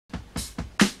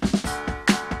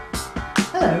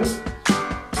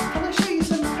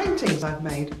paintings I've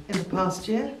made in the past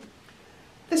year.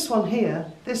 This one here,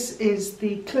 this is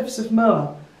the Cliffs of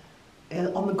Moher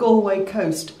on the Galway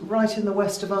coast, right in the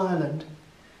west of Ireland.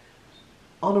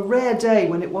 On a rare day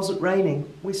when it wasn't raining,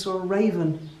 we saw a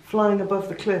raven flying above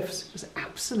the cliffs. It was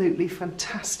absolutely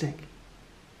fantastic.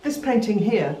 This painting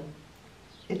here,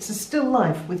 it's a still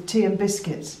life with tea and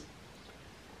biscuits.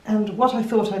 And what I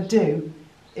thought I'd do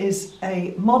is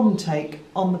a modern take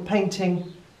on the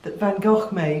painting that Van Gogh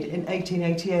made in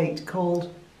 1888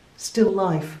 called Still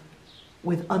Life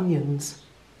with Onions.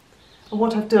 And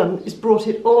what I've done is brought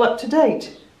it all up to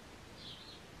date.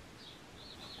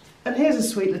 And here's a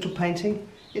sweet little painting.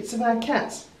 It's of our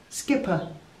cats, Skipper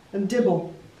and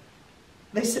Dibble.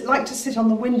 They like to sit on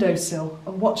the windowsill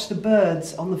and watch the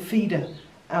birds on the feeder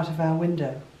out of our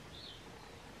window.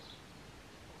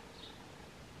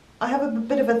 I have a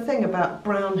bit of a thing about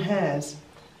brown hairs,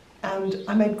 and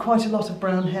I made quite a lot of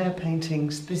brown hair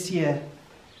paintings this year.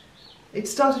 It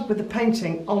started with a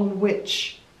painting on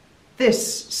which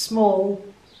this small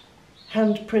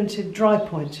hand-printed dry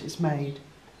point is made.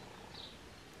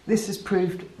 This has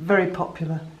proved very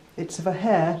popular. It's of a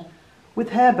hare with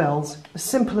harebells, as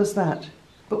simple as that.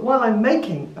 But while I'm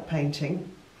making a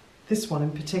painting, this one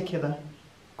in particular,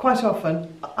 quite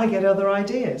often I get other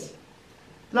ideas.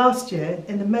 Last year,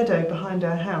 in the meadow behind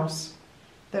our house,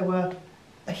 there were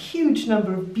a huge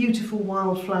number of beautiful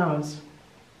wildflowers.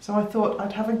 So I thought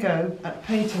I'd have a go at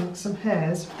painting some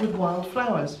hares with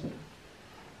wildflowers.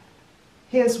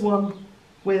 Here's one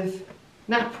with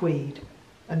knapweed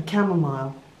and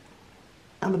chamomile.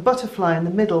 And the butterfly in the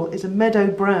middle is a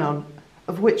meadow brown,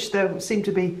 of which there seem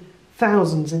to be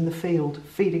thousands in the field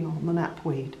feeding on the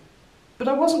knapweed. But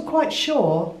I wasn't quite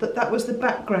sure that that was the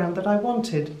background that I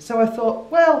wanted, so I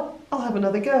thought, well, I'll have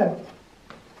another go.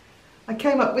 I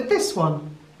came up with this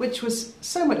one, which was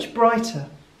so much brighter.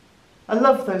 I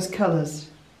love those colours.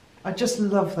 I just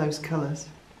love those colours.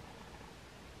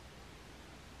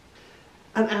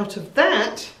 And out of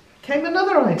that came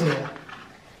another idea.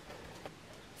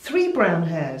 3 brown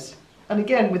hares, and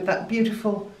again with that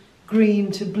beautiful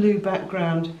green to blue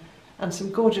background and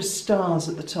some gorgeous stars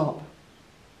at the top.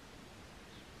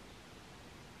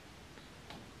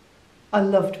 I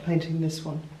loved painting this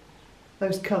one.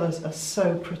 Those colours are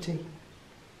so pretty.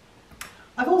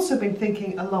 I've also been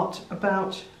thinking a lot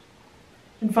about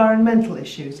environmental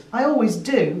issues. I always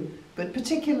do, but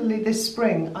particularly this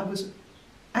spring I was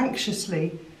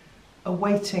anxiously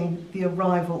awaiting the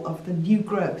arrival of the new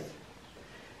growth.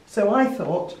 So I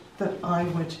thought that I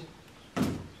would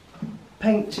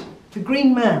paint the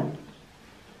Green Man,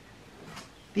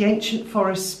 the ancient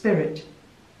forest spirit.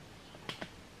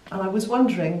 And I was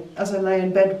wondering, as I lay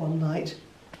in bed one night,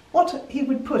 what he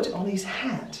would put on his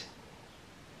hat.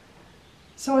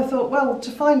 So I thought, well,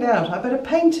 to find out, I better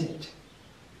paint it.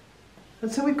 And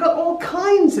so we've got all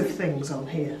kinds of things on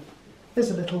here.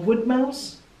 There's a little wood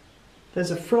mouse,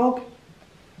 there's a frog,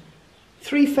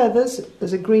 3 feathers,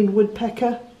 there's a green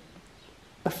woodpecker,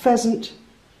 a pheasant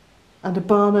and a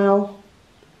barn owl.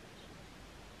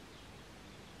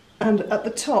 And at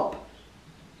the top,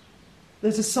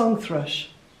 there's a song thrush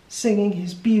singing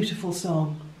his beautiful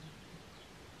song.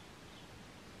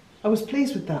 I was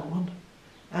pleased with that one.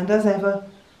 And as ever,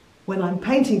 when I'm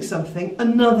painting something,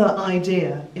 another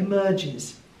idea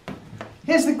emerges.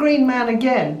 Here's the Green Man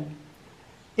again,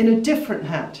 in a different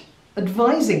hat,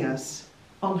 advising us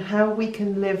on how we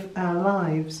can live our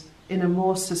lives in a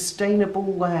more sustainable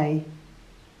way.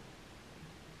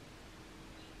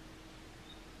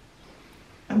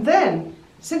 And then,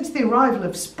 since the arrival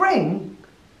of spring,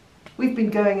 we've been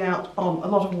going out on a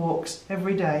lot of walks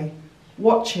every day,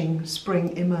 watching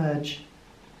spring emerge.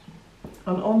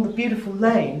 And on the beautiful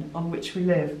lane on which we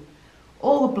live,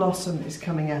 all the blossom is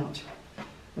coming out.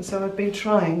 And so I've been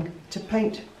trying to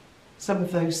paint some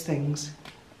of those things.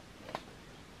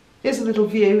 Here's a little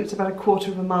view. It's about a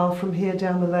quarter of a mile from here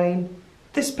down the lane.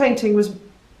 This painting was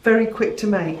very quick to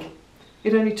make.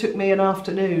 It only took me an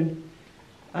afternoon.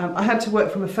 I had to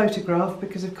work from a photograph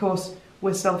because, of course,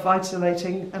 we're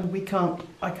self-isolating and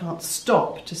I can't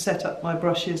stop to set up my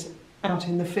brushes out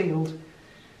in the field.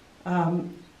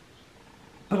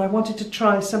 But I wanted to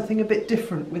try something a bit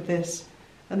different with this,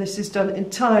 and this is done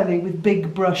entirely with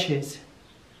big brushes.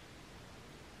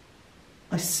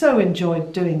 I so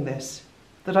enjoyed doing this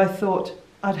that I thought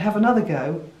I'd have another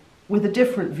go with a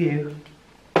different view.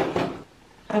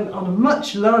 And on a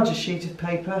much larger sheet of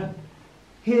paper,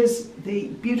 here's the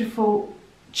beautiful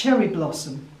cherry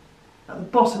blossom at the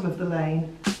bottom of the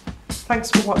lane.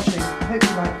 Thanks for watching. I hope you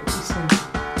like what you see.